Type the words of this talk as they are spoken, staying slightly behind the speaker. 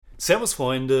Servus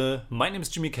Freunde, my name is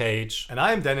Jimmy Cage. And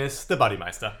I'm Dennis, the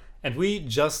Bodymeister. And we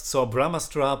just saw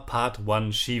Brahmastra Part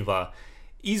 1 Shiva.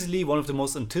 Easily one of the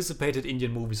most anticipated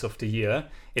Indian movies of the year.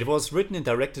 It was written and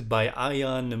directed by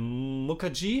Ayan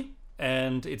Mukerji.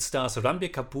 And it stars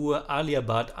Ranbir, Kapoor, Alia,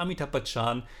 Bhatt, Amitabh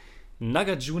Bachchan,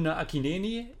 Nagarjuna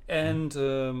Akineni. And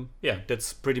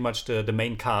that's pretty much the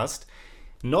main cast.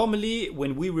 Normally,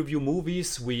 when we review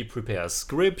movies, we prepare a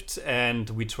script and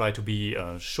we try to be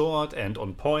short and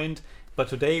on point. But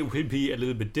today will be a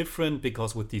little bit different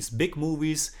because with these big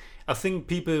movies, I think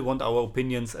people want our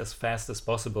opinions as fast as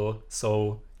possible.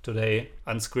 So today,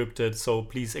 unscripted. So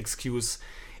please excuse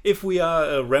if we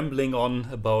are rambling on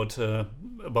about a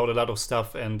lot of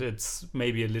stuff and it's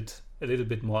maybe a little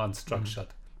bit more unstructured.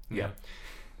 Yeah.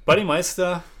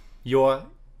 Bodymeister, your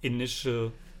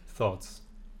initial thoughts.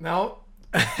 Now,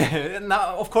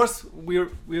 of course, we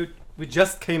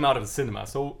just came out of the cinema,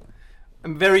 so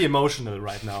I'm very emotional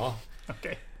right now.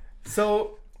 Okay.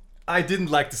 So I didn't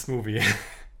like this movie.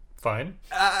 Fine.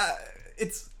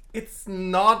 It's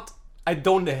not. I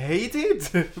don't hate it,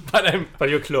 but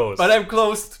you're close. But I'm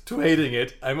close to hating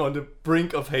it. I'm on the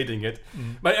brink of hating it.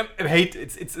 But I hate.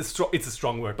 It's a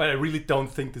strong word. But I really don't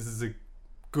think this is a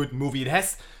good movie. It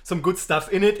has some good stuff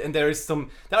in it, and there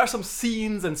are some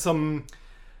scenes and some.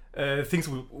 Things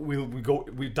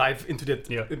we dive into that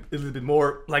a little bit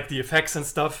more, like the effects and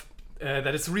stuff.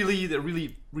 That is really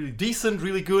decent,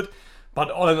 really good.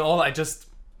 But all in all, I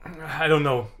don't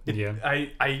know. No. Yeah.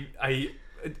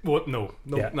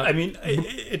 I mean,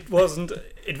 it wasn't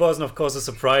of course a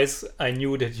surprise. I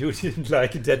knew that you didn't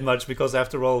like it that much because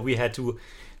after all, we had to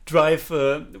drive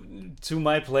to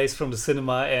my place from the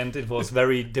cinema, and it was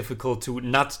very difficult to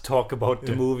not talk about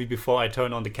the movie before I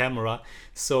turn on the camera.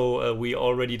 So we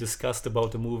already discussed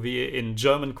about the movie in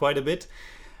German quite a bit,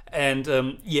 and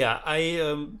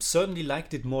I certainly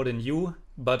liked it more than you.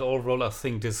 But overall, I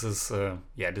think this is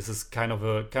kind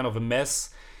of a mess,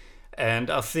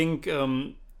 and I think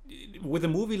with a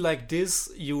movie like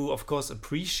this, you of course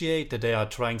appreciate that they are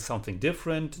trying something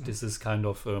different. This is kind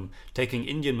of taking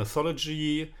Indian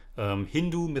mythology,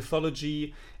 Hindu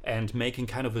mythology, and making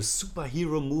kind of a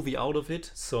superhero movie out of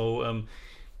it. So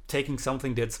taking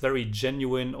something that's very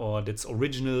genuine or that's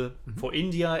original for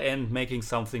India and making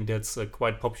something that's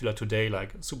quite popular today,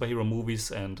 like superhero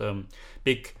movies and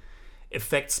big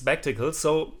effect spectacles.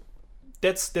 So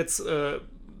that's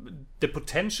the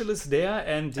potential is there,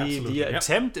 and the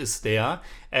attempt is there,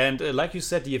 and like you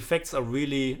said, the effects are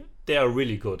really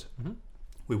good.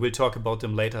 We will talk about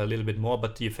them later a little bit more,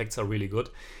 but the effects are really good.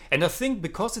 And I think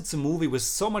because it's a movie with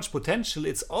so much potential,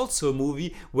 it's also a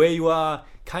movie where you are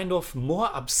kind of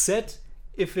more upset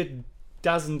if it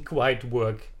doesn't quite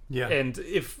work. Yeah. And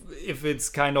if it's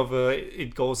kind of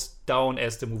it goes down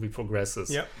as the movie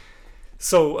progresses. Yeah.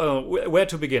 So where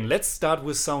to begin? Let's start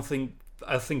with something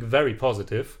I think very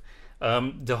positive.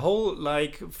 The whole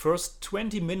first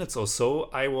 20 minutes or so,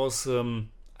 I was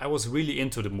really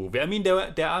into the movie. I mean,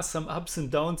 there are some ups and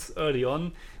downs early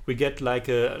on. We get like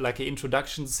a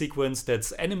introduction sequence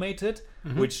that's animated,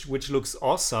 which looks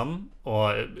awesome,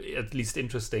 or at least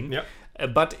interesting. Yeah.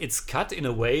 But it's cut in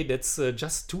a way that's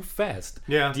just too fast.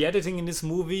 Yeah. The editing in this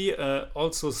movie,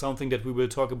 also something that we will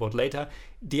talk about later.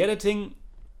 The editing,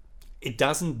 it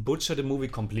doesn't butcher the movie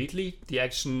completely. The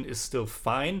action is still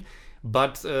fine.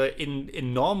 But in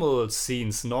normal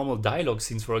scenes, normal dialogue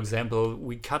scenes, for example,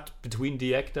 we cut between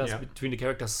the actors, between the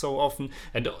characters so often.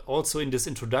 And also in this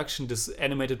introduction, this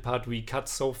animated part, we cut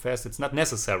so fast, it's not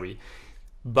necessary.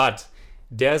 But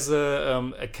there's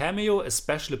a cameo, a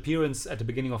special appearance at the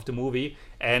beginning of the movie.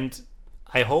 And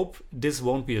I hope this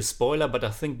won't be a spoiler, but I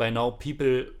think by now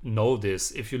people know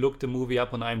this. If you look the movie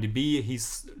up on IMDb,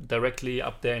 he's directly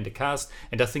up there in the cast,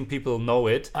 and I think people know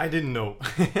it. I didn't know.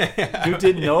 You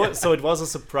didn't know, so it was a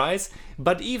surprise.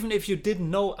 But even if you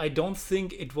didn't know, I don't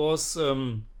think it was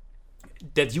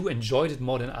that you enjoyed it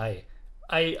more than I.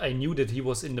 I knew that he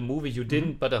was in the movie, you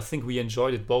didn't, but I think we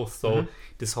enjoyed it both. So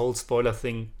this whole spoiler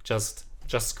thing, just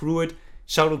screw it.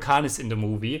 Shah Rukh Khan is in the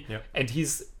movie, and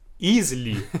he's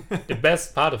easily the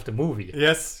best part of the movie.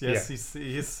 Yes. Yeah.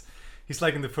 He's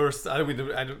like in the first.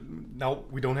 Now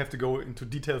we don't have to go into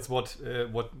details what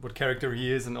character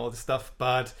he is and all this stuff.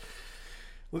 But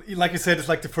like you said, it's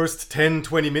like the first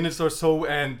 10-20 minutes or so,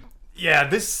 and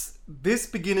this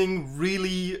beginning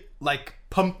really like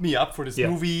pumped me up for this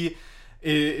movie.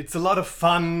 It's a lot of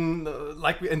fun,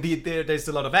 there's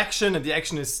a lot of action, and the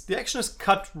action is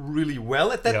cut really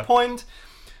well at that point.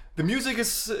 The music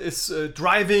is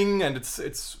driving, and it's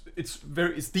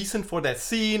decent for that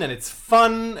scene, and it's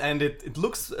fun, and it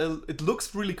looks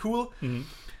really cool.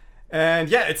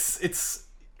 And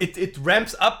it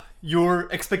ramps up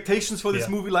your expectations for this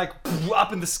movie like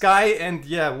up in the sky, and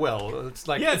well, it's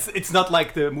like it's not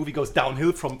like the movie goes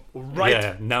downhill from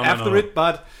after it,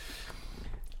 but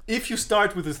if you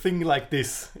start with a thing like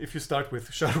this, if you start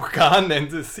with Shah Rukh Khan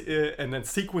and then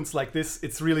sequence like this,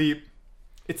 it's really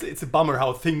it's a bummer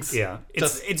how things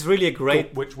it's really a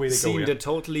great which way they scene go, that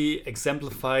totally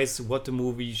exemplifies what the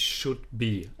movie should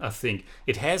be. I think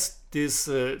it has this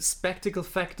spectacle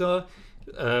factor,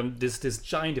 this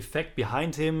giant effect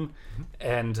behind him,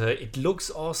 and it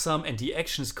looks awesome, and the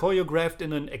action is choreographed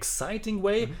in an exciting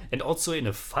way and also in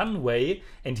a fun way,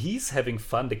 and he's having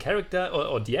fun, the character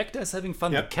or the actor is having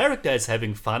fun, the character is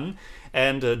having fun,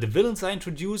 and the villains are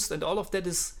introduced, and all of that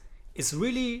is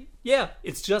really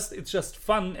it's just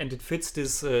fun, and it fits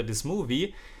this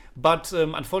movie, but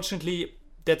unfortunately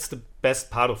that's the best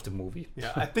part of the movie.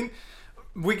 I think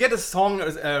we get a song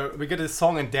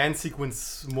and dance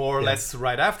sequence more or less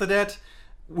right after that,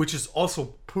 which is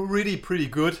also pretty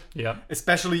good.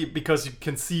 Especially because you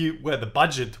can see where the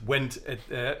budget went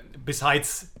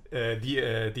besides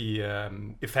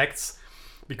the effects,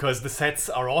 because the sets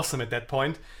are awesome at that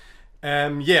point.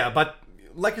 But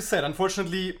like you said,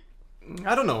 unfortunately,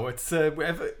 I don't know. It's we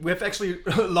have actually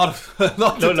a lot to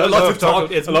talk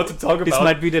about. This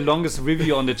might be the longest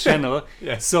review on the channel.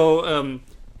 So.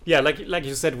 Like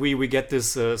you said, we get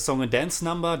this song and dance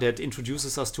number that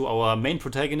introduces us to our main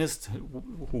protagonist,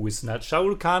 who is not Shah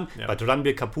Rukh Khan, but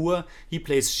Ranbir Kapoor. He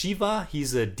plays Shiva.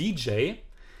 He's a DJ,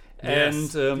 and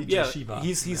Shiva.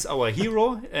 He's our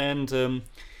hero, and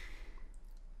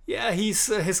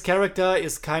his character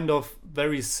is kind of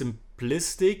very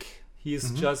simplistic.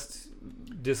 He's just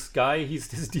this guy. He's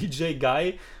this DJ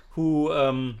guy who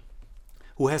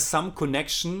has some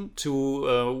connection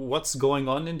to what's going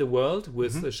on in the world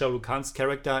with Shah Rukh Khan's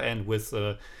character, and with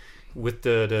the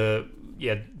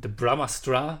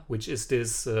Brahmastra, which is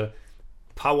this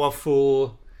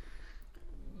powerful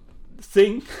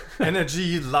thing,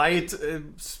 energy, light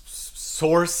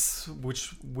source,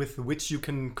 with which you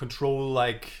can control.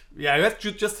 Like you have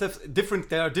to just have different.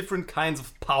 There are different kinds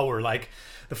of power, like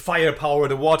the fire power,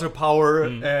 the water power,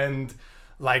 and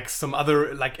like some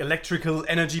other like electrical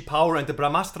energy power, and the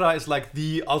Brahmastra is like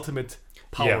the ultimate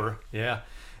power.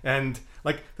 And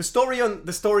like the story on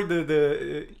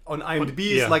IMDb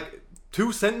is like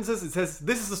 2 sentences. It says,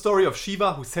 "This is the story of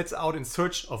Shiva, who sets out in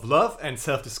search of love and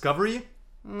self-discovery.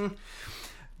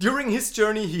 During his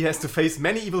journey, he has to face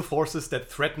many evil forces that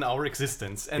threaten our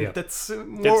existence." And that's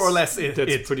more or less it.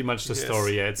 That's pretty much the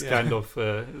story. It's kind of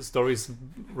story's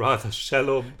rather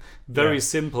shallow, very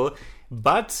simple,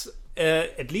 but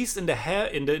at least in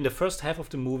the first half of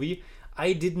the movie,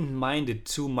 I didn't mind it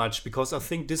too much, because I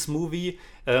think this movie,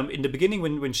 in the beginning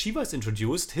when Shiva is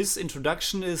introduced, his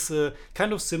introduction is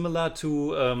kind of similar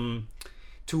to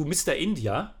Mr.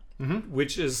 India,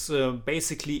 which is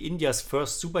basically India's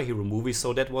first superhero movie.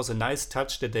 So that was a nice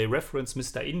touch that they reference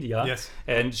Mr. India.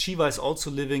 And Shiva is also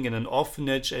living in an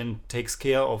orphanage and takes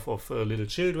care of little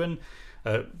children,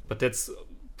 but that's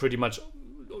pretty much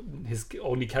his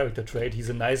only character trait. He's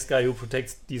a nice guy who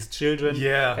protects these children,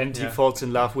 and he falls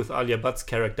in love with Alia Bhatt's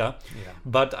character.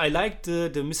 But I liked the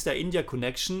Mr. India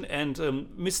connection, and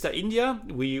Mr. India,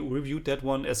 we reviewed that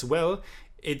one as well.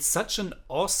 It's such an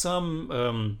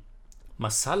awesome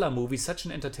masala movie, such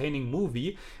an entertaining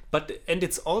movie, and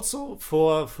it's also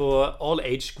for all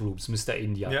age groups. Mr.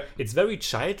 India, it's very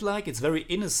childlike, it's very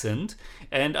innocent,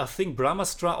 and I think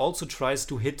Brahmastra also tries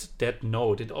to hit that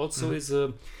note. It also is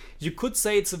you could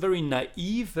say it's a very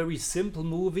naive, very simple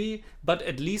movie, but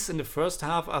at least in the first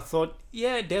half I thought,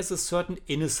 there's a certain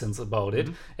innocence about it,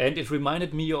 and it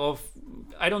reminded me of,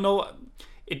 I don't know,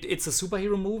 it's a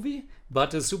superhero movie,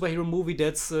 but a superhero movie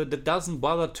that doesn't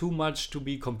bother too much to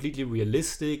be completely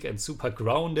realistic and super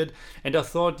grounded. And I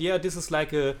thought, this is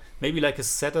maybe like a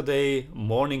Saturday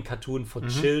morning cartoon for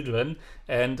children,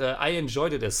 and I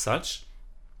enjoyed it as such.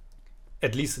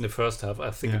 At least in the first half.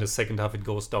 I think in the second half it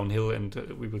goes downhill, and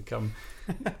we will come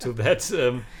to that.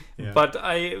 But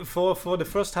for the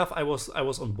first half I was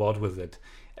on board with it.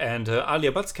 And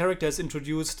Alia Bhatt's character is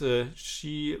introduced.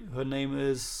 Her name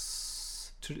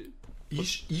is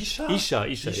Isha. I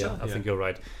think you're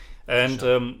right. And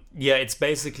it's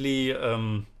basically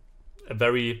a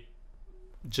very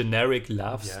generic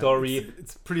love story.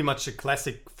 It's pretty much a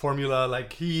classic formula.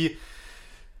 Like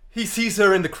he sees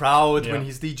her in the crowd when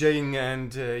he's DJing,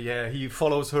 and he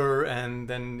follows her, and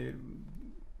then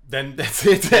that's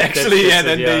it. Actually,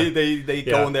 they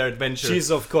go on their adventure.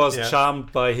 She's of course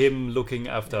charmed by him looking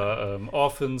after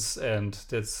orphans, and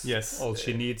that's all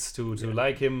she needs to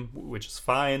like him, which is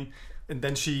fine. And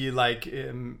then she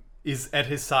is at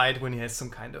his side when he has some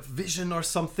kind of vision or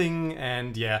something.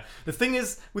 And yeah, the thing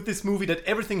is with this movie that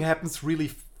everything happens really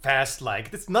fast.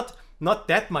 Like it's not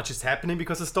that much is happening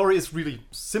because the story is really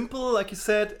simple, like you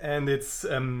said, and it's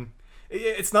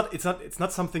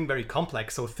not something very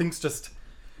complex. So things just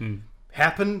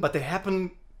happen, but they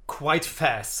happen quite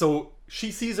fast. So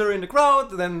she sees her in the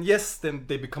crowd, then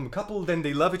they become a couple, then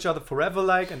they love each other forever,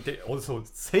 like, and they also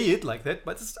say it like that,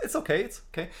 but it's okay.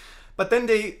 But then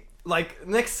they, like,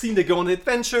 next scene they go on an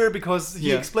adventure because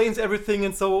he explains everything,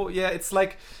 and so it's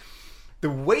like the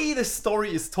way the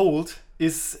story is told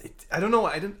is, I don't know,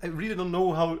 I really don't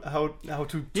know how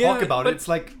to talk about it. It's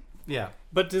like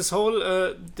But this whole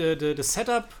the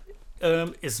setup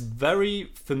is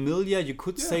very familiar. You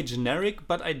could say generic,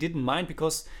 but I didn't mind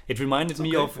because it reminded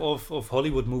me of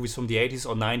Hollywood movies from the 80s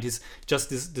or 90s. Just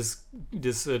this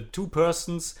two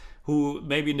persons who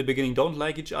maybe in the beginning don't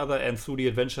like each other, and through the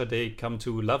adventure they come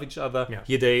to love each other. Yeah.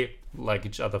 Here they like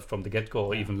each other from the get-go,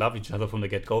 or even love each other from the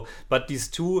get-go. But these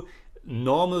two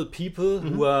normal people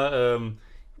who are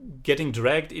getting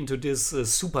dragged into this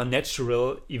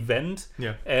supernatural event,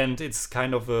 and it's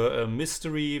kind of a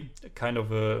mystery,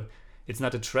 it's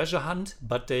not a treasure hunt,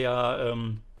 but they are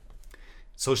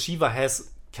so Shiva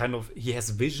has he has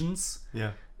visions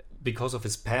because of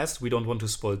his past. We don't want to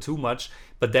spoil too much,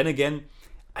 but then again,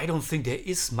 I don't think there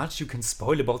is much you can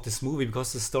spoil about this movie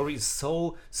because the story is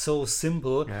so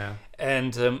simple.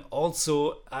 And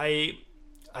also I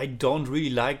don't really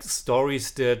like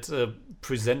stories that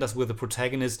present us with a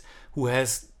protagonist who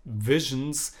has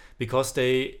visions, because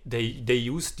they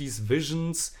use these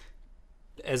visions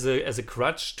as a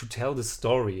crutch to tell the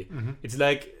story. It's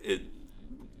like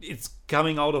it's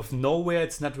coming out of nowhere.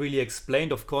 It's not really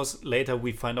explained. Of course, later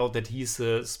we find out that he's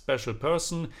a special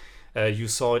person. You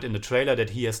saw it in the trailer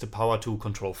that he has the power to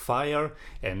control fire,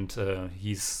 and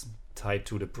he's tied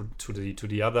to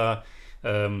the other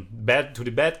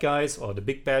bad guys, or the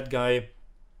big bad guy.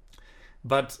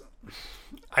 But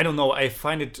I don't know, I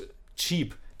find it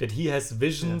cheap that he has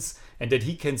visions and that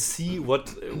he can see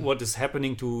what is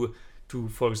happening to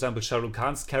for example Shah Rukh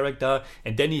Khan's character,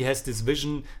 and then he has this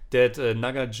vision that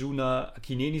Nagarjuna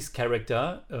Akineni's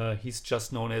character, he's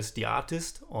just known as the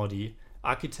artist or the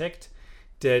architect,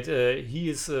 that he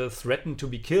is threatened to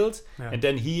be killed, and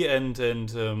then he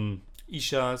and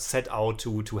Isha set out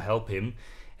to help him,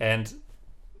 and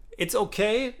it's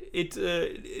okay.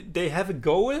 They have a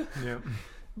goal,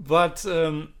 but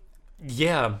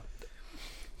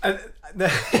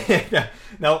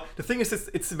Now the thing is,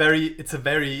 it's a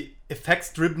very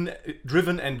effects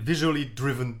driven and visually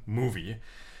driven movie.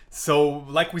 So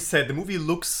like we said, the movie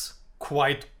looks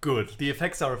quite good. The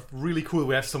effects are really cool.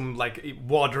 We have some like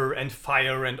water and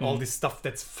fire and all this stuff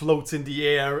that floats in the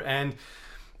air, and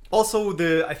also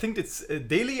I think it's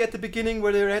Delhi at the beginning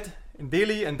where they're at in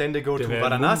Delhi, and then they go to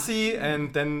Varanasi,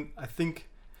 and then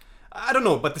I don't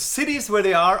know, but the cities where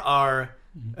they are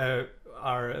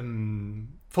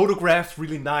photographed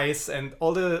really nice, and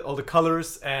all the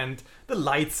colors and the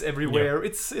lights everywhere.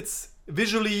 It's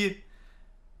visually,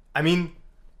 I mean,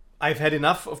 I've had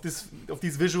enough of these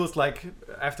visuals, like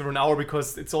after an hour,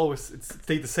 because it's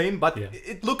stayed the same, but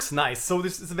it looks nice. So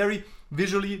this is a very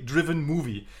visually driven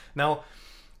movie. Now,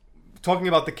 talking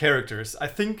about the characters, I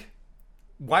think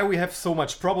why we have so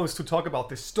much problems to talk about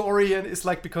this story, and it's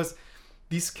like because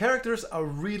these characters are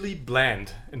really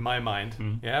bland in my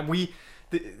mind. Yeah,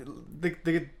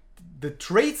 the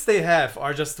traits they have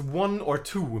are just one or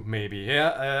two, maybe.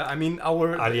 Yeah, I mean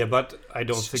our Alia, but I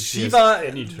don't think Shiva. She has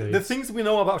any traits. The things we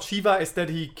know about Shiva is that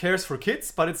he cares for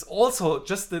kids, but it's also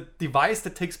just the device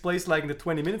that takes place like in the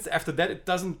 20 minutes. After that, it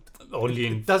doesn't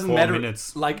matter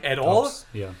minutes, like at tops. all.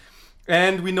 Yeah.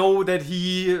 And we know that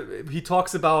he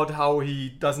talks about how he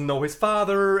doesn't know his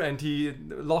father and he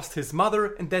lost his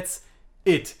mother, and that's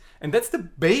it. And that's the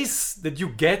base that you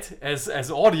get as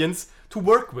audience to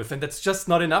work with, and that's just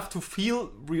not enough to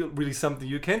feel really something.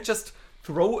 You can't just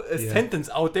throw a sentence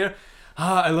out there.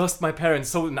 I lost my parents,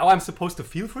 so now I'm supposed to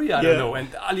feel free. I don't know. And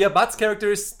Alia Bhatt's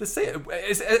character is the same.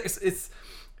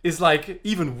 Is like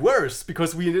even worse,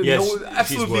 because we know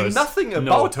absolutely nothing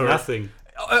about her. Nothing.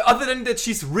 Other than that,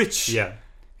 she's rich. Yeah.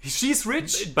 She's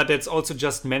rich. But that's also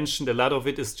just mentioned. A lot of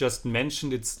it is just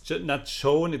mentioned. It's not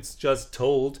shown. It's just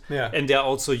told. Yeah. And there are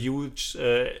also huge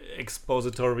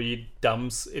expository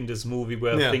dumps in this movie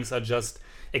where things are just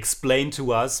explained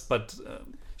to us. But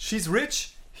she's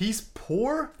rich. He's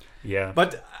poor. Yeah.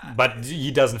 But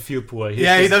he doesn't feel poor. He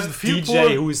doesn't feel DJ poor.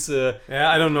 Who's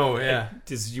I don't know. Yeah.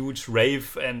 This huge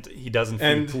rave, and he doesn't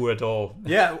feel poor at all.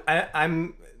 Yeah.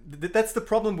 That's the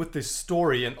problem with this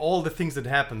story and all the things that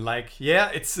happen. Like,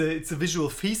 it's a visual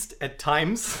feast at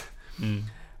times,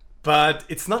 But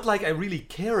it's not like I really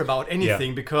care about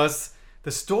anything because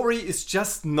the story is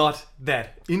just not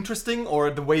that interesting, or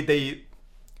the way they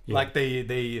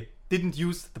they didn't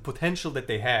use the potential that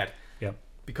they had. Yeah.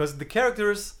 Because the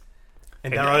characters,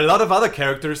 and there are a lot of other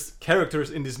characters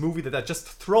in this movie that are just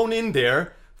thrown in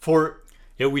there for.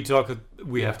 Yeah, we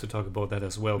have to talk about that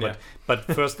as well. But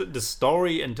first, the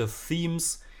story and the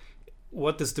themes.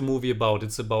 What is the movie about?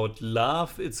 It's about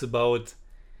love. It's about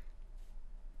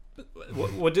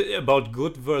what about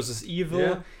good versus evil.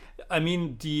 Yeah. I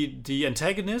mean, the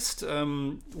antagonist.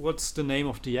 What's the name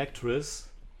of the actress?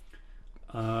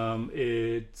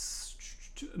 It's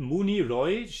Mooney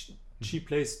Roy. She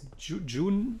plays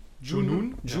Junoon.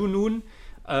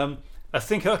 I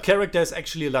think her character is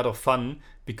actually a lot of fun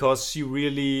because she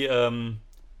really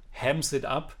hams it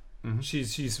up. Mm-hmm.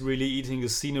 She's really eating the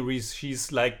sceneries.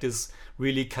 She's like this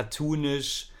really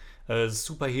cartoonish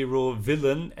superhero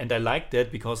villain, and I like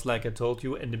that because, like I told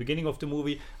you in the beginning of the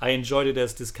movie, I enjoyed it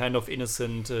as this kind of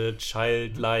innocent,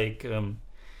 childlike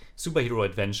superhero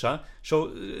adventure.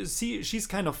 So she's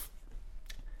kind of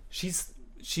she's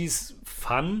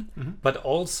fun, but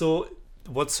also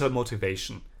what's her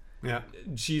motivation? Yeah,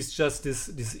 she's just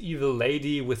this evil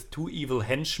lady with two evil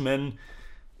henchmen,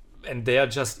 and they are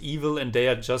just evil, and they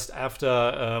are just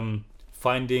after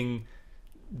finding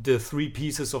the three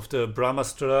pieces of the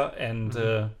Brahmastra,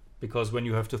 and because when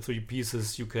you have the three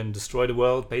pieces, you can destroy the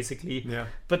world, basically. Yeah.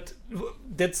 But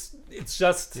it's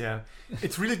just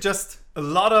it's really just a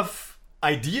lot of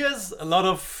ideas, a lot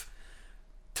of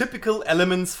typical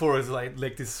elements for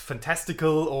like this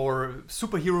fantastical or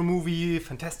superhero movie,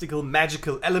 fantastical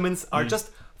magical elements are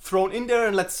just thrown in there,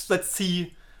 and let's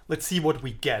see what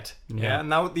we get. Yeah.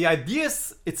 Now the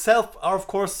ideas itself are of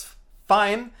course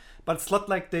fine, but it's not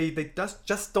like they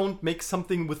just don't make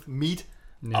something with meat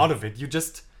out of it. You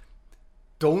just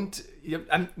don't.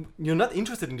 You're not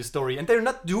interested in the story, and they're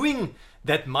not doing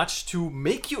that much to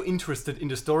make you interested in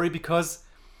the story because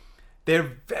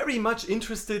they're very much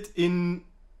interested in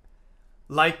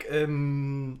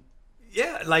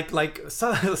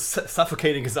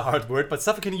suffocating is a hard word, but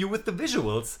suffocating you with the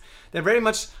visuals. They're very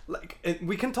much like,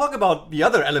 we can talk about the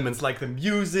other elements like the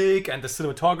music and the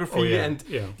cinematography and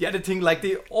the editing. Like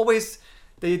they always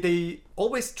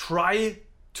try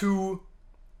to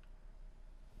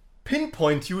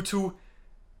pinpoint you to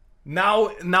now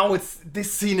it's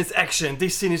this scene is action,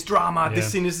 this scene is drama,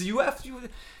 this scene is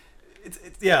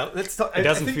let's talk. It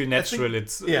doesn't feel natural.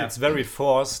 It's very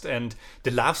forced, and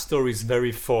the love story is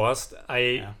very forced.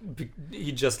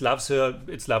 He just loves her.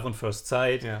 It's love on first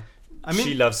sight. Yeah,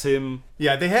 she loves him.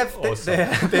 Yeah, they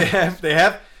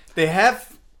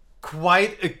have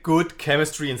quite a good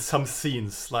chemistry in some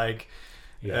scenes. Like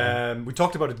we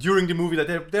talked about it during the movie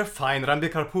that they're fine. Ranbir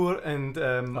Kapoor and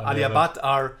Alia Bhatt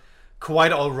are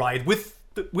quite all right with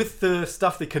the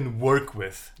stuff they can work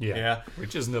with.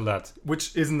 Which isn't a lot.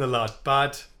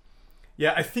 But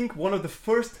I think one of the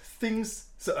first things,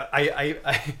 so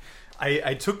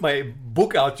I took my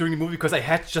book out during the movie because I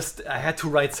had to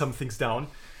write some things down,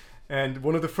 and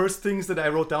one of the first things that I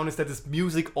wrote down is that it's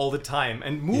music all the time,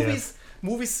 and movies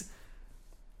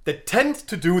that tend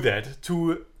to do that,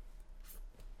 to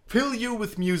fill you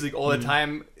with music all the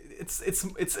time, it's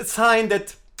a sign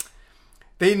that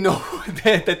they know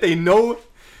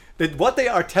that what they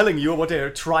are telling you, or what they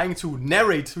are trying to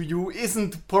narrate to you,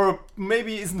 isn't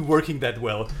working that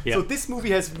well. Yeah. So this movie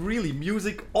has really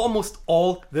music almost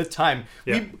all the time.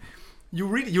 Yeah.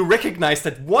 You recognize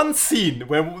that one scene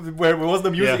where was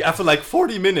no music after like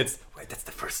 40 minutes. Wait, that's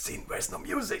the first scene. Where's no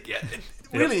music?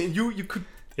 Really, you could.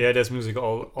 Yeah, there's music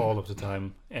all of the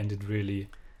time, and it really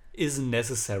isn't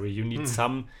necessary. You need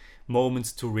some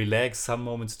moments to relax, some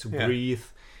moments to breathe.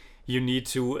 You need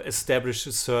to establish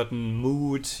a certain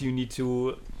mood. You need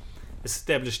to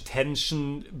establish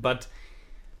tension, but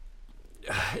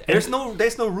there's no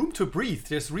room to breathe.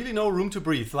 There's really no room to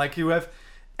breathe. Like you have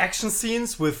action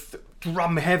scenes with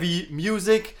drum-heavy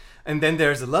music, and then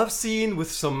there's a love scene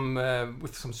with some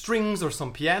strings or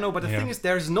some piano. But the thing is,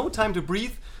 there's no time to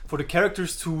breathe for the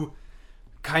characters to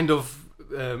kind of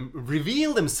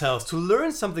reveal themselves, to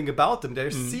learn something about them.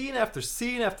 There's scene after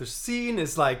scene after scene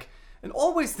is like. And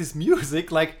always this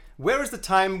music, like, where is the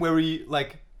time where we,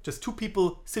 like, just two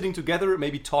people sitting together,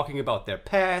 maybe talking about their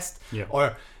past,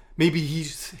 or maybe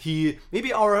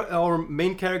maybe our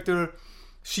main character,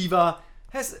 Shiva,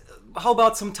 how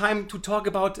about some time to talk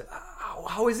about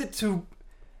how is it to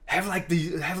have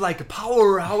a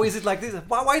power? How is it like this?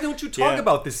 Why don't you talk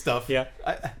about this stuff? Yeah.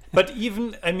 But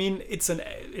even, I mean, it's an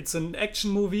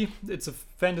action movie. It's a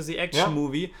fantasy action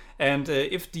movie, and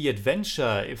if the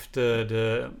adventure, if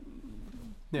the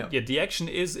action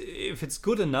is, if it's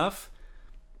good enough,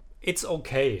 it's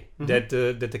okay that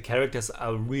the characters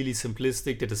are really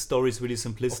simplistic, that the story is really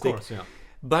simplistic. Of course, yeah.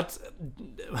 But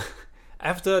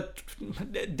after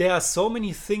there are so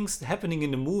many things happening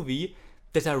in the movie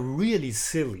that are really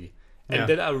silly and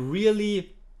that are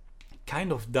really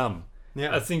kind of dumb.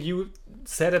 Yeah. I think you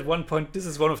said at one point, this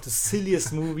is one of the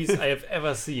silliest movies I have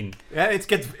ever seen. Yeah,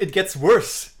 it gets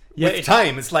worse with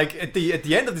time. It's like at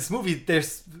the end of this movie,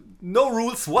 there's no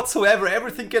rules whatsoever.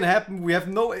 Everything can happen. We have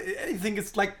no anything.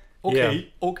 It's like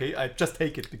okay, I just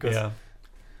take it because. Yeah.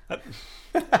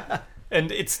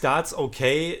 And it starts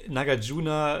okay.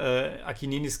 Nagarjuna,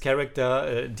 Akinini's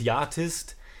character, the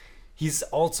artist, he's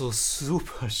also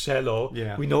super shallow.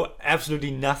 Yeah. We know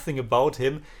absolutely nothing about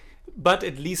him. But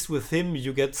at least with him,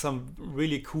 you get some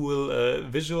really cool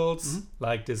visuals,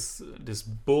 like this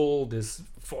bull, this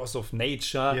force of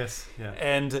nature. Yes,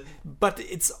 yeah. But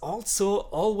it's also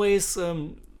always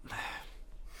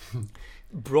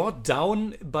brought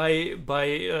down by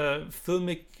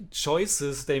filmic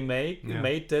choices they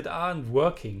made that aren't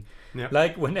working. Yeah.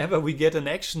 Like whenever we get an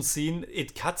action scene,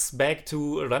 it cuts back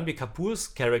to Ranbir Kapoor's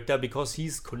character because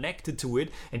he's connected to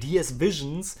it and he has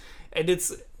visions, and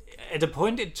it's at a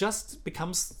point it just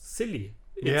becomes silly.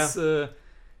 It's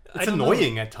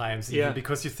annoying at times even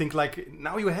because you think like,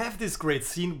 now you have this great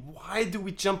scene, why do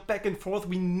we jump back and forth?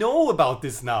 We know about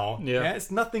this now. Yeah,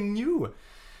 it's nothing new.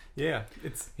 Yeah,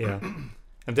 it's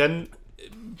and then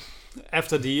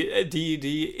after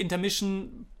the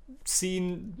intermission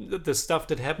scene, the stuff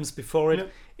that happens before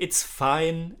it, it's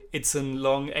fine. It's a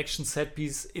long action set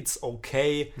piece. It's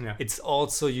okay. Yeah. It's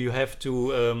also, you have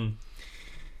to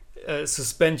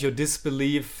suspend your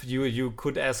disbelief. You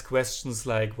could ask questions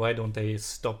like, why don't they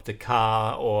stop the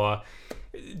car, or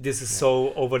this is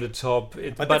so over the top.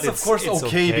 But that's of course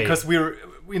okay because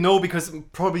we know, because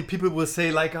probably people will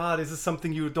say like, this is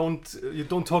something you don't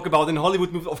talk about in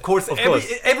Hollywood movies. Of course,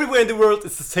 everywhere in the world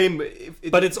it's the same.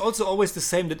 But it's also always the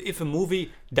same, that if a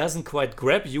movie doesn't quite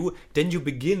grab you, then you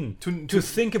begin to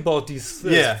think about these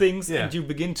things, and you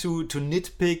begin to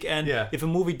nitpick. And if a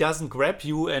movie doesn't grab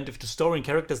you, and if the story and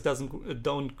characters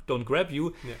don't grab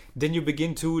you, then you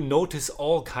begin to notice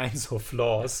all kinds of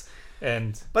flaws.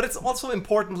 But it's also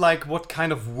important, like what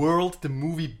kind of world the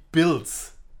movie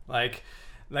builds. Like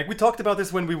we talked about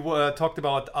this when we talked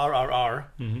about RRR.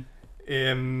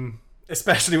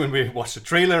 Especially when we watched the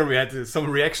trailer, we had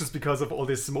some reactions because of all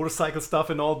this motorcycle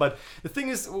stuff and all. But the thing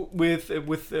is, with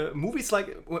movies,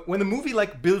 like when a movie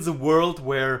like builds a world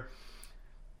where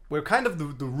kind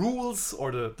of the rules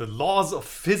or the laws of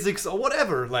physics or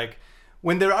whatever, like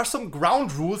when there are some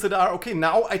ground rules that are okay.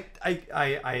 Now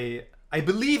I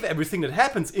believe everything that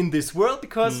happens in this world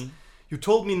because you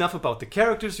told me enough about the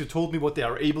characters. You told me what they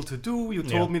are able to do. You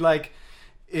told me like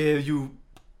you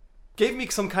gave me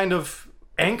some kind of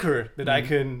anchor that I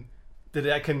can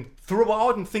throw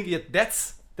out and think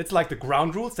that's like the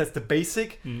ground rules. That's the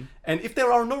basic. And if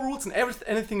there are no rules and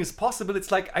anything is possible,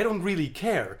 it's like I don't really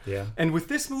care. Yeah. And with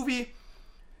this movie,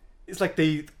 it's like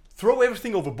they throw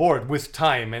everything overboard with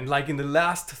time. And like in the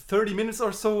last 30 minutes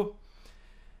or so,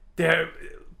 there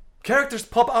characters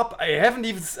pop up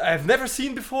I've never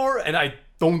seen before, and I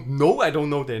don't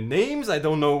know their names. I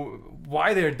don't know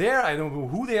why they're there. I don't know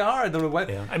who they are. I don't know what.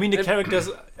 Yeah. I mean, the characters.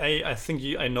 I think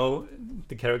I know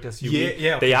the characters.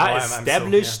 Yeah. They are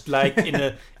established like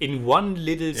in one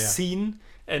little scene,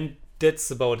 and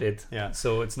that's about it. Yeah.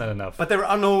 So it's not enough. But there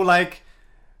are no like.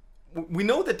 We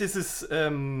know that this is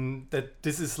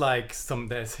like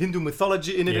there's Hindu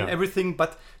mythology in it and everything,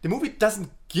 but the movie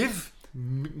doesn't give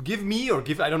me or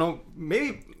give, I don't know,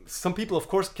 maybe some people of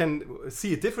course can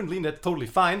see it differently, and that's totally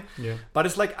fine. Yeah. But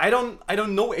it's like I don't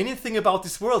know anything about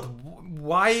this world.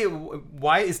 Why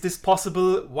is this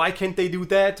possible? Why can't they do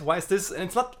that? Why is this? And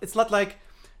it's not like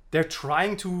they're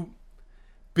trying to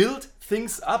build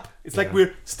things up. It's like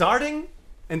we're starting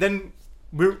and then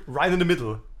we're right in the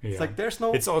middle. It's like there's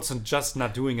no. It's also just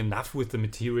not doing enough with the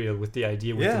material, with the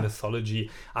idea, with the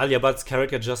mythology. Alia Bhatt's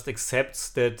character just accepts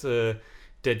that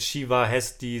Shiva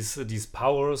has these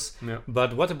powers. Yeah.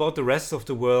 But what about the rest of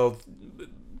the world?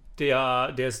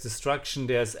 There's destruction,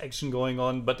 there's action going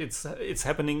on, but it's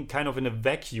happening kind of in a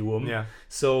vacuum. Yeah.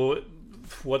 So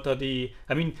what are the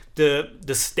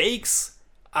stakes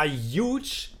are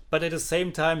huge, but at the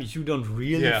same time you don't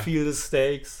really feel the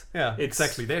stakes. Yeah,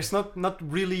 exactly. There's not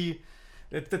really.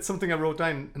 That's something I wrote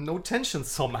down. No tension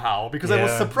somehow, because I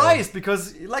was surprised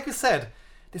because, like you said,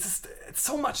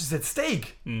 so much is at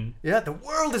stake. Yeah, the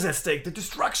world is at stake, the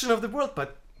destruction of the world,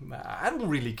 but I don't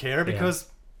really care because,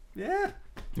 Yeah,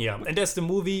 and as the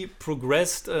movie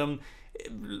progressed,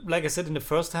 like I said in the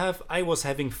first half, I was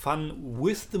having fun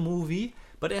with the movie,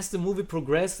 But as the movie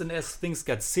progressed and as things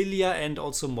got sillier and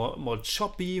also more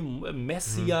choppy,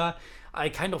 messier, I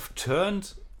kind of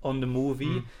turned on the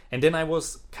movie, and then I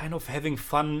was kind of having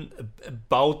fun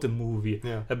about the movie,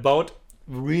 about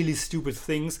really stupid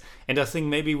things. And I think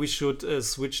maybe we should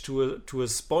switch to a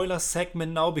spoiler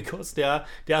segment now, because there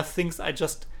are things I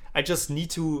just need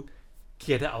to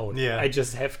get out. I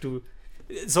just have to.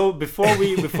 So before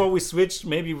we switch,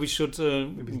 maybe we should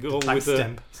go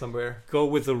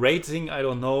with a rating. I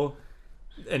don't know,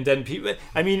 and then people.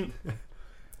 I mean,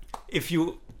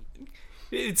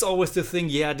 it's always the thing.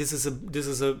 Yeah, this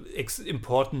is a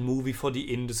important movie for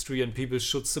the industry, and people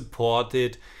should support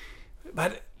it.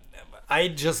 But I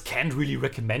just can't really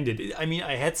recommend it. I mean,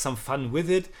 I had some fun with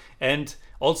it, and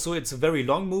also it's a very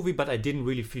long movie, but I didn't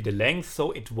really feel the length,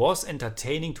 so it was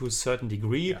entertaining to a certain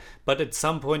degree. But at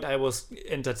some point, I was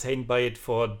entertained by it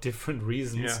for different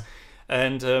reasons.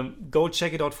 And go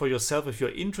check it out for yourself if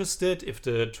you're interested. If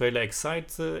the trailer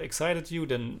excited you,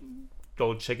 then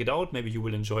go check it out. Maybe you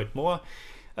will enjoy it more.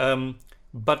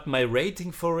 But my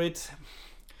rating for it,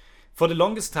 for the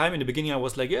longest time in the beginning, I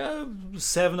was like,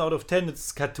 7 out of 10.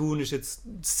 It's cartoonish, it's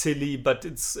silly, but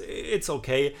it's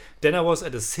okay. Then I was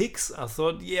at a 6. I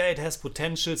thought, it has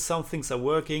potential. Some things are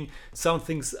working, some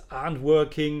things aren't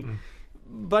working,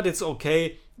 but it's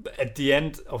okay. At the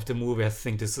end of the movie, I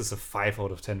think this is a 5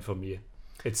 out of 10 for me.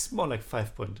 It's more like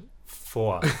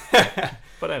 5.4,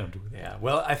 but I don't do that. Yeah,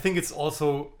 well, I think it's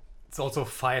also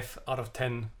 5 out of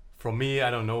 10 from me.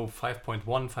 I don't know, 5.1,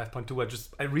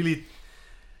 5.2.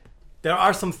 There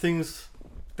are some things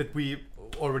that we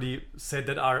already said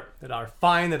that are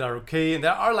fine, that are okay, and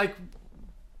there are like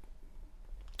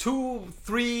 2,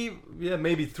 3,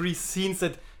 maybe 3 scenes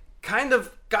that kind of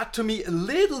got to me a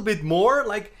little bit more,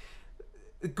 like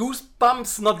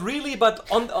goosebumps, not really, but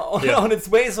on its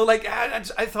way. So like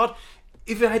I thought,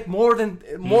 if I had more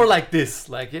like this,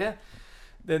 like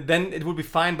then it would be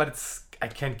fine. But I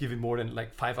can't give it more than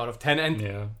like 5 out of 10,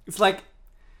 and it's like.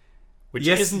 Which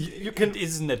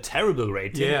isn't a terrible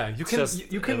rating. Yeah, you can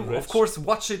of course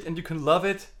watch it and you can love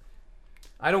it.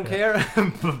 I don't care,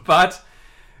 but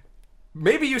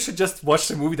maybe you should just watch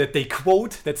the movie that they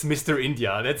quote. That's Mr.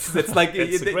 India. That's like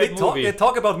they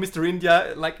talk about Mr.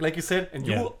 India, like you said, and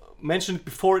you mentioned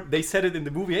before they said it in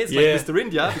the movie. It's like Mr.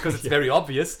 India because it's very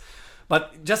obvious.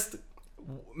 But just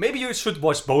maybe you should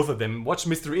watch both of them. Watch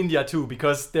Mr. India too,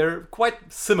 because they're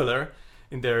quite similar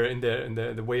in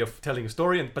the way of telling a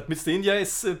story, but Mr. India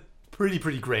is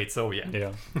pretty great. So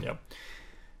yeah.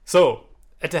 So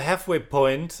at the halfway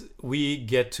point, we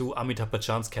get to Amitabh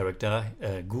Bachchan's character,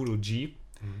 Guruji.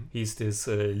 He's this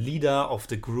leader of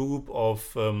the group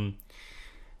of.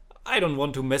 I don't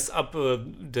want to mess up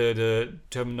the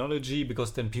terminology,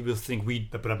 because then people think we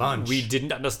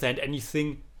didn't understand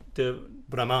anything. The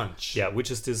Brahmanch,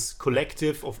 which is this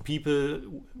collective of people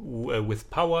with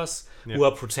powers who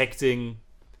are protecting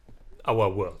our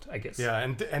world, I guess. Yeah,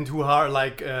 and who are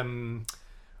like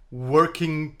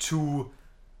working to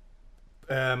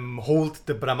hold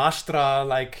the Brahmastra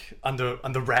like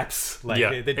under wraps. Like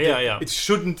it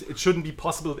shouldn't be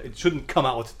possible. It shouldn't come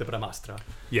out, the Brahmastra.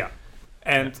 Yeah,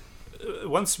 and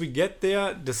once we get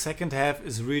there, the second half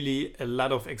is really a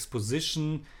lot of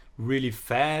exposition, really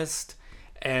fast.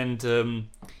 And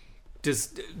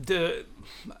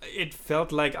it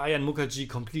felt like Ayan Mukerji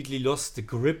completely lost the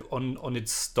grip on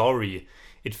its story.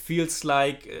 It feels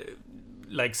like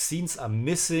scenes are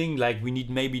missing, like we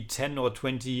need maybe 10 or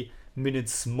 20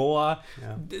 minutes more.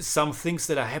 Some things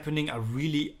that are happening are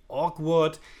really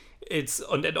awkward.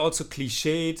 And also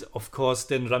cliched. Of course,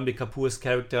 then Ranbir Kapoor's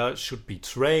character should be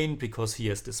trained because he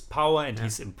has this power and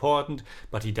he's important,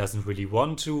 but he doesn't really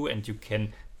want to, and you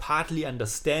can partly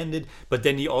understand it, but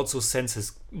then he also sends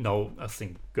his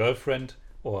girlfriend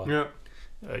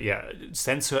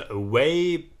sends her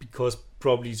away because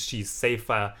probably she's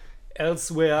safer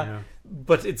elsewhere.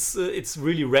 But it's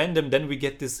really random. Then we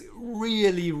get this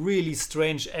really, really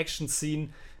strange action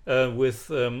scene with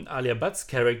Alia Bhatt's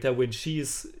character when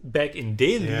she's back in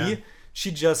Delhi. She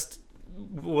just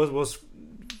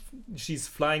she's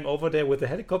flying over there with a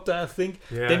helicopter, I think.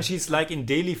 Then she's like in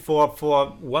Delhi for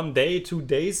 1 day, 2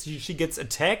 days. She gets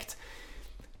attacked.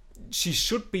 She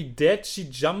should be dead. She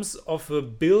jumps off a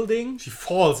building. She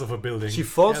falls off a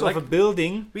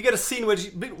building. We get a scene where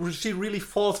she really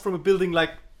falls from a building,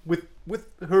 like with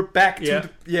her back to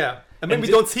and then we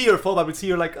don't see her fall, but we see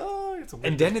her like, it's okay.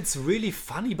 And then it's really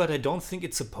funny, but I don't think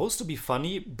it's supposed to be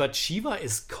funny. But Shiva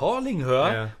is calling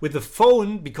her with the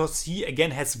phone because he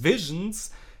again has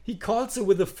visions. He calls her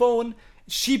with the phone.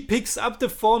 She picks up the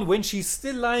phone when she's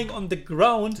still lying on the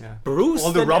ground, bruised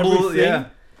all the and rubble, everything.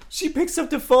 She picks up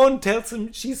the phone, tells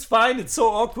him she's fine. It's so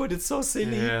awkward. It's so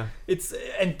silly. Yeah.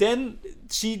 And then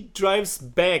she drives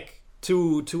back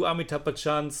to Amitabh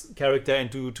Bachchan's character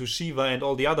and to Shiva and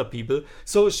all the other people.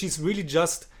 So she's really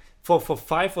just for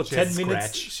 5 or 10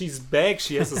 minutes. She's back.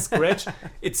 She has a scratch.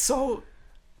 It's so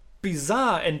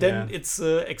bizarre, and then it's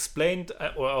explained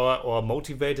or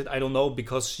motivated, I don't know,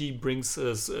 because she brings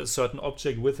a certain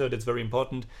object with her that's very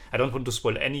important. I don't want to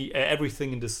spoil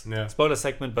everything in this spoiler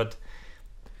segment, but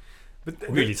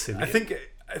really silly. I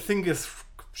think is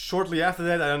shortly after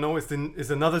that, I don't know,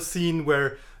 is another scene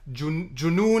where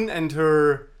Junoon and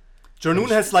her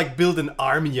has like built an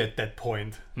army at that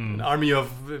point, an army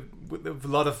of with a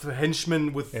lot of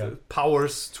henchmen with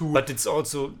powers to. But it's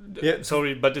also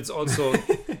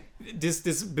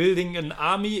this building an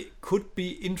army could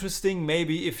be interesting.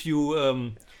 Maybe if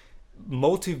you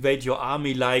motivate your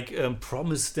army, like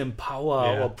promise them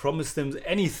power or promise them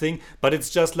anything. But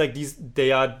it's just like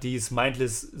they are these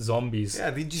mindless zombies.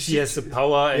 Yeah, she has the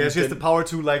power. Yeah, she has the power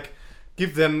to like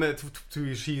give them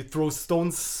she throws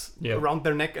stones around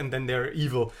their neck and then they're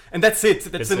evil, and that's it.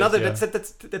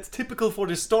 That's typical for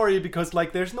this story, because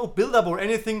like there's no build up or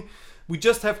anything. We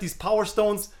just have these power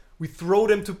stones. We throw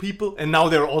them to people, and now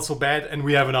they're also bad, and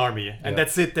we have an army, and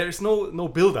that's it. There's no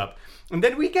build up, and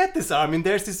then we get this army. And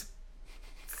there's this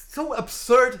so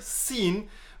absurd scene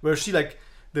where she like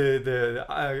the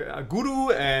Guru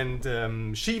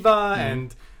and Shiva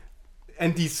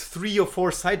and these 3 or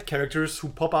 4 side characters who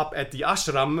pop up at the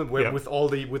ashram with all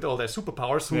their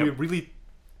superpowers, who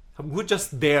are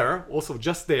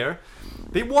just there,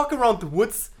 They walk around the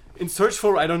woods in search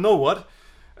for I don't know what.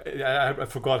 I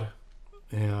forgot.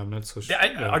 Yeah, I'm not so sure.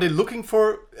 Are they looking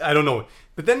for? I don't know.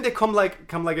 But then they come like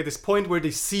at this point where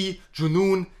they see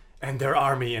Junoon and their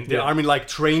army, and their army like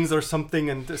trains or something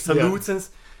and salutes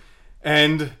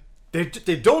and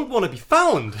they don't want to be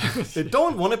found. They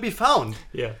don't want to be found.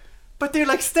 Yeah. But they're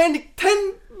like standing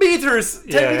 10 meters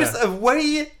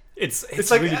away.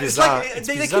 It's like really bizarre. It's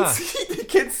like they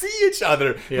can see each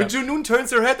other. When Junoon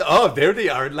turns her head, oh, there they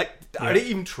are. Like, are they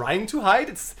even trying to hide?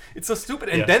 It's so stupid.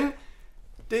 And then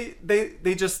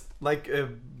they just like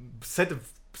set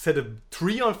a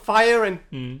tree on fire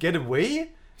and get away.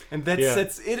 And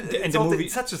that's it.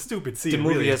 It's such a stupid scene. The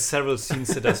movie really has several scenes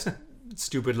that are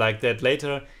stupid like that.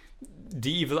 Later,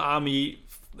 the evil army.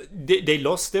 They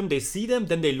lost them, they see them,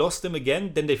 then they lost them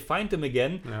again, then they find them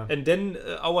again, and then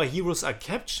our heroes are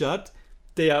captured.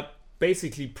 They are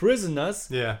basically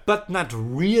prisoners, but not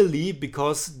really,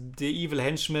 because the evil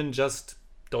henchmen just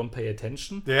don't pay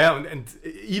attention. Yeah, and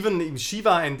even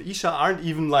Shiva and Isha aren't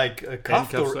even like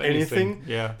cuffed or anything.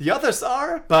 Yeah. The others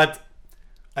are, but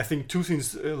I think 2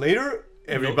 scenes later,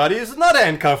 everybody is not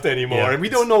handcuffed anymore, and we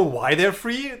don't know why they're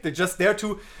free. They're just there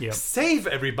to save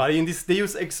everybody in this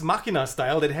Deus Ex Machina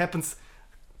style that happens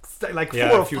like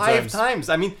 4 or 5 times.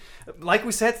 I mean, like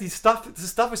we said, this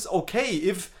stuff is okay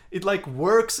if it like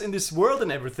works in this world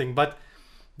and everything, but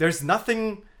there's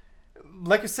nothing.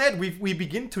 Like you said, we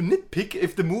begin to nitpick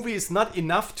if the movie is not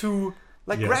enough to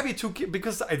like grab you to,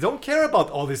 because I don't care about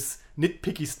all this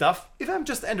nitpicky stuff if I'm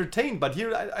just entertained. But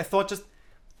here I thought, just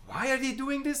why are they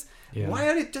doing this? Yeah. Why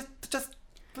are they just?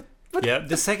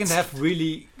 The second half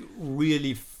really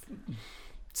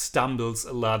stumbles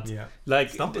a lot. Yeah,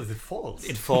 like it falls.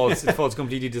 It falls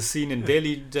completely. The scene in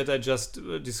Delhi that I just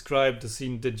described, the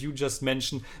scene that you just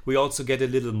mentioned. We also get a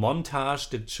little montage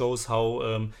that shows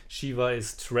how Shiva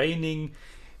is training.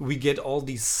 We get all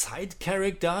these side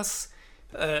characters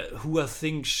who I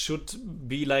think should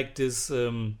be like this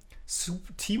team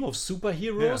of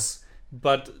superheroes. Yeah.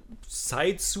 But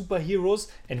side superheroes,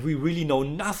 and we really know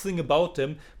nothing about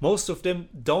them. Most of them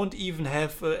don't even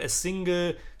have a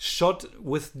single shot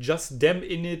with just them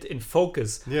in it in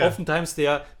focus. Oftentimes they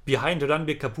are behind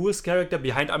Ranbir Kapoor's character,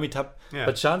 behind Amitabh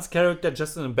Bachchan's character,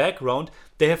 just in the background.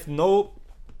 They have no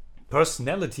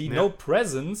personality, no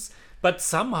presence, but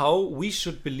somehow we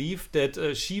should believe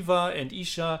that Shiva and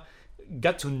Isha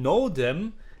got to know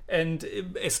them. And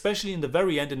especially in the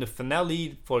very end, in the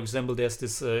finale, for example, there's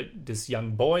this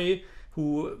young boy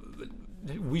who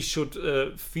we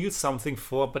should feel something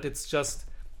for, but it's just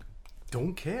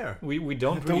don't care. We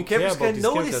don't really care about I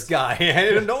know this guy.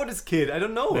 I don't know this kid. I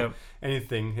don't know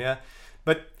anything. Yeah,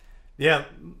 but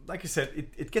like you said,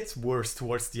 it gets worse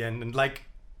towards the end, and like.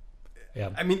 Yeah.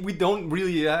 I mean, we don't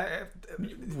really.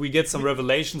 We get some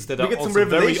revelations that are also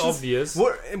very obvious.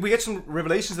 We get some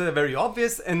revelations that are very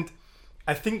obvious, and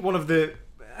I think one of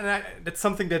that's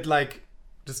something that like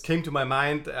just came to my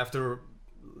mind after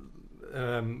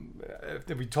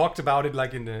we talked about it,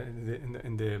 like in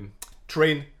the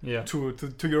train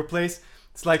to your place.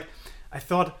 It's like I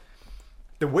thought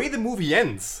the way the movie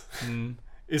ends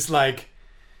is like,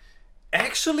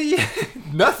 actually,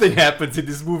 nothing happens in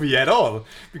this movie at all.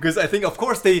 Because I think, of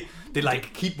course, they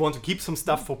like want to keep some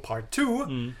stuff for part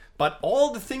 2. But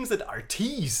all the things that are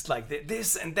teased, like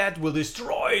this and that will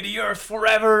destroy the Earth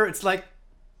forever. It's like,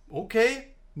 okay,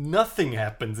 nothing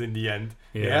happens in the end.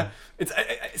 Yeah, it's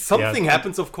something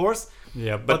happens, of course.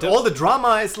 Yeah, but all the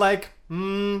drama is like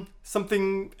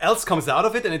something else comes out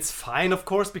of it, and it's fine, of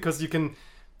course, because you can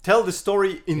tell the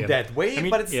story in that way. I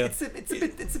mean, but it's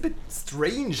a bit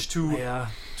strange to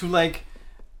like.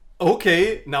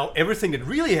 Okay, now everything that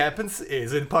really happens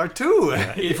is in part 2.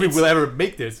 If we will ever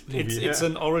make this movie. It's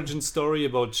an origin story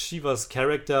about Shiva's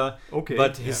character. Okay,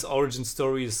 but his origin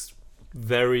story is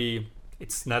very.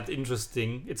 It's not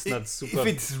interesting. It's not super. If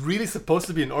it's really supposed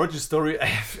to be an origin story,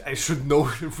 I should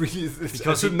know really. Because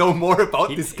I should know more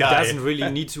about this guy. He doesn't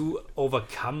really need to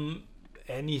overcome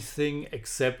anything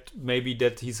except maybe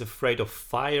that he's afraid of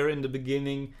fire in the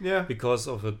beginning. Yeah. Because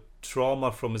of a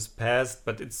trauma from his past,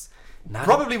 but it's.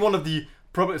 Probably one of the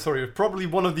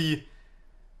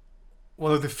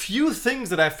few things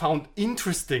that I found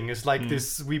interesting is like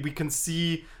this. We can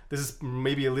see, this is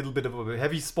maybe a little bit of a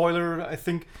heavy spoiler. I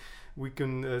think we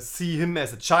can see him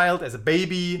as a child, as a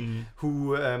baby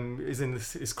who is in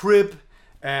his crib,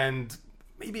 and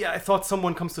maybe I thought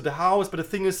someone comes to the house, but the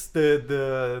thing is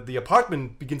the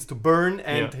apartment begins to burn,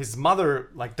 and his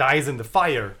mother like dies in the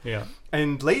fire. Yeah,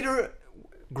 and later.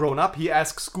 Grown up, he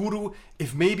asks Guru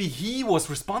if maybe he was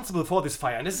responsible for this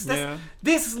fire, and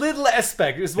this little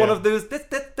aspect is one of those.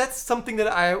 That's something that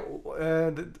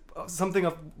something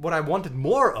of what I wanted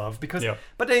more of, because.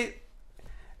 But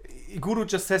Guru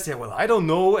just says, well, I don't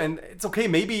know, and it's okay.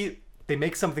 Maybe they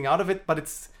make something out of it, but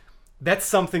that's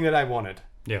something that I wanted.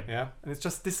 Yeah, and it's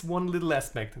just this one little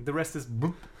aspect, and the rest is.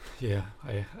 Boop. Yeah,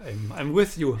 I'm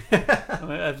with you.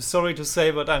 I'm sorry to say,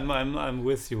 but I'm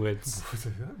with you. It's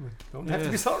don't have to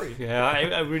be sorry. Yeah,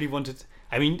 I really wanted.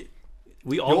 I mean,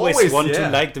 we always want to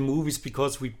like the movies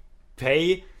because we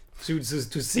pay to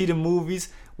see the movies.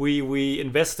 We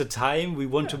invest the time. We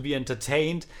want to be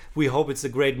entertained. We hope it's a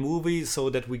great movie so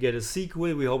that we get a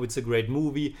sequel. We hope it's a great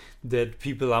movie that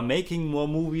people are making more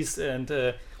movies, and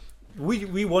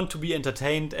we want to be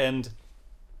entertained, and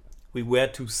we were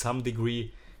to some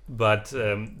degree. But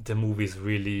the movie is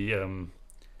really,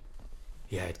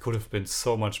 it could have been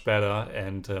so much better.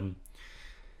 And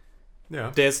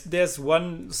there's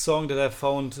one song that I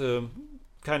found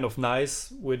kind of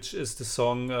nice, which is the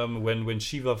song when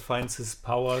Shiva finds his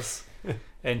powers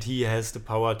and he has the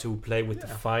power to play with the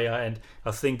fire. And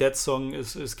I think that song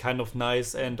is kind of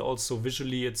nice, and also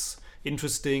visually it's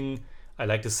interesting. I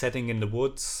like the setting in the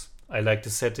woods. I like the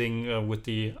setting with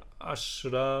the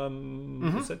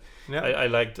ashram. I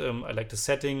like the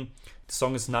setting. The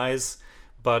song is nice,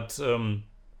 but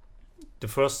the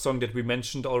first song that we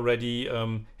mentioned already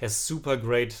has super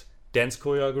great dance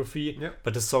choreography.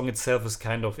 But the song itself is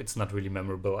it's not really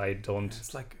memorable.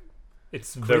 It's like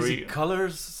it's crazy very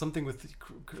colors. Something with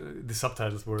the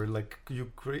subtitles were like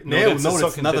that's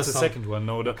the second one.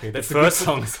 No, the first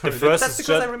song. The first is just,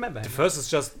 I remember. The first is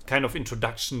just kind of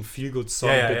introduction, feel good song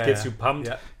that gets you pumped.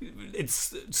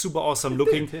 It's super awesome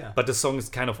looking, but the song is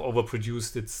kind of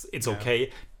overproduced. It's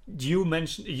okay. You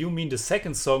mean the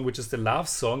second song, which is the love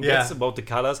song? That's about the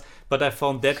colors, but I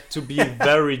found that to be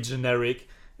very generic.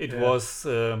 It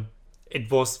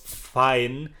was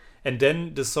fine. And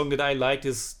then the song that I liked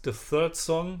is the third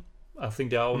song. I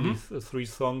think there are only 3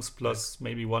 songs plus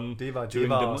maybe one Deva during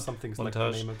the or something like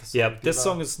the name of the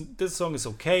song. This song is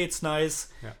okay. It's nice,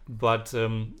 but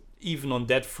even on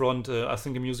that front, I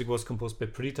think the music was composed by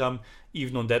Pritam.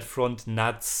 Even on that front,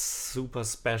 not super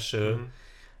special,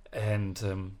 and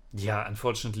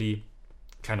unfortunately,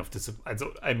 kind of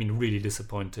really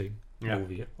disappointing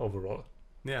movie overall.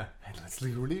 Yeah, and it's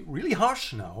really really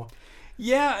harsh now.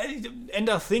 Yeah, and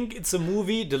I think it's a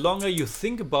movie. The longer you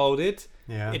think about it,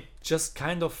 it just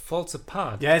kind of falls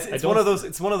apart. Yeah, it's one of those.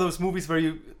 It's one of those movies where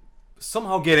you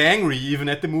somehow get angry even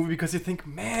at the movie because you think,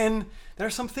 man, there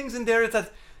are some things in there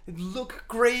that look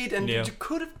great and you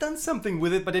could have done something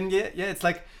with it. But then it's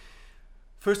like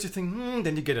first you think,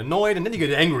 then you get annoyed, and then you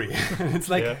get angry. And it's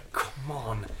like, come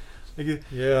on,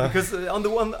 because on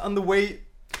the way.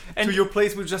 And to your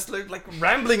place, we're just like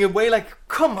rambling away, like,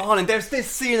 come on, and there's this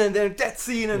scene and there's that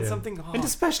scene and something. Oh. And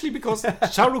especially because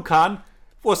Shah Rukh Khan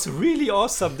was really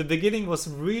awesome. The beginning was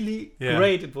really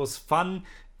great. It was fun.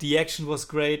 The action was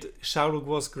great. Shah Rukh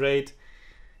was great.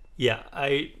 Yeah,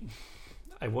 I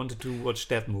wanted to watch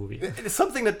that movie. It's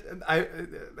something that I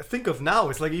think of now.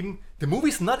 It's like even the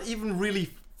movie's not even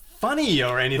really funny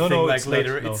or anything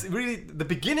later. It's really the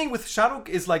beginning with Shah Rukh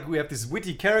is like we have this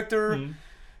witty character.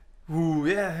 who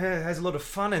has a lot of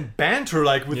fun and banter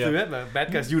like with the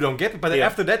bad guys. You don't get it, but then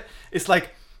after that, it's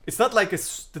like it's not like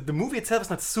the movie itself is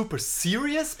not super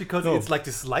serious because it's like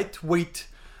this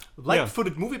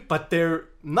light-footed movie, but they're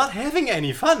not having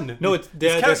any fun. No,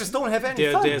 these characters don't have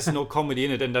any fun. There's no comedy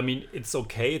in it, and I mean it's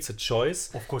okay, it's a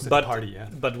choice. Of course, it's but, a party, yeah.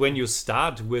 But when you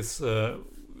start with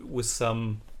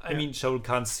some, I mean, Shah Rukh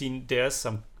Khan's scene, there's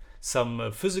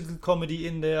some physical comedy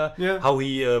in there. Yeah. How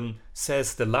he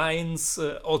says the lines,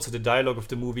 also the dialogue of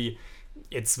the movie,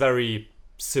 it's very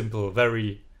simple,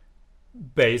 very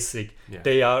basic. Yeah.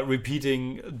 They are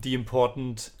repeating the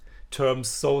important terms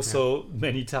so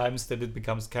many times that it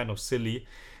becomes kind of silly.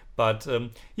 But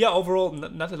overall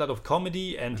not a lot of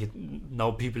comedy, and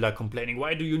now people are complaining,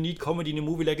 why do you need comedy in a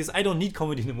movie like this? I don't need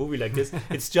comedy in a movie like this.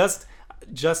 It's just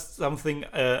something,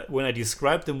 when I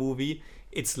describe the movie,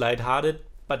 it's lighthearted,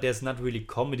 but there's not really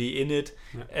comedy in it.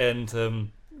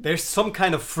 And there's some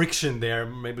kind of friction there,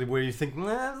 maybe, where you think,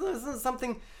 there's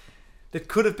something that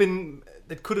could have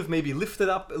maybe lifted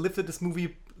this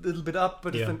movie a little bit up,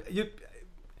 but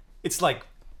it's like,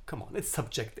 come on, it's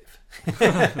subjective.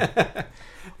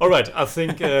 All right, I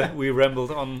think we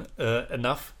rambled on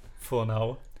enough for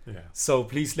now. Yeah. So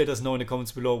please let us know in the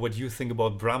comments below what you think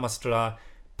about Brahmastra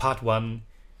Part 1,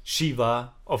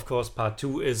 Shiva. Of course, Part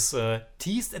 2 is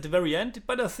teased at the very end,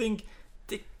 but I think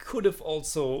they could have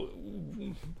also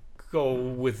go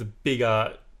with a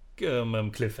bigger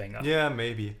cliffhanger. Yeah,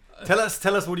 maybe. Tell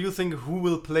us what you think. Who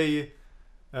will play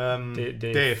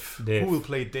Dave? Who will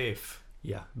play Dave?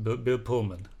 Yeah, Bill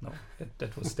Pullman. No,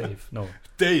 that was Dave. No,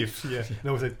 Dave. Yeah.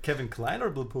 No, was it Kevin Kline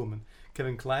or Bill Pullman?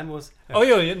 Kevin Kline was. No,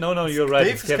 you're right.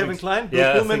 Dave is Kevin Kline.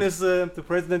 Bill Pullman is the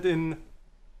president in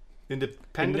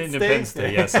Independence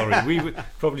Day. Yeah, sorry. We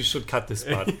probably should cut this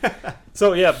part.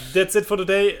 So yeah, that's it for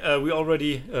today. We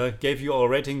already gave you our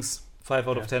ratings, 5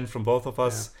 out of 10 from both of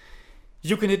us. Yeah.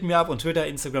 You can hit me up on Twitter,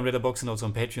 Instagram, Letterboxd, and also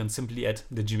on Patreon, simply at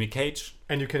the Jimmy Cage.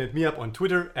 And you can hit me up on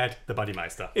Twitter at the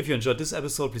Boddymeister. If you enjoyed this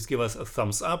episode, please give us a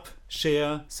thumbs up,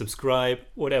 share, subscribe,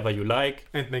 whatever you like.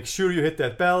 And make sure you hit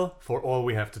that bell for all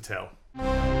we have to tell.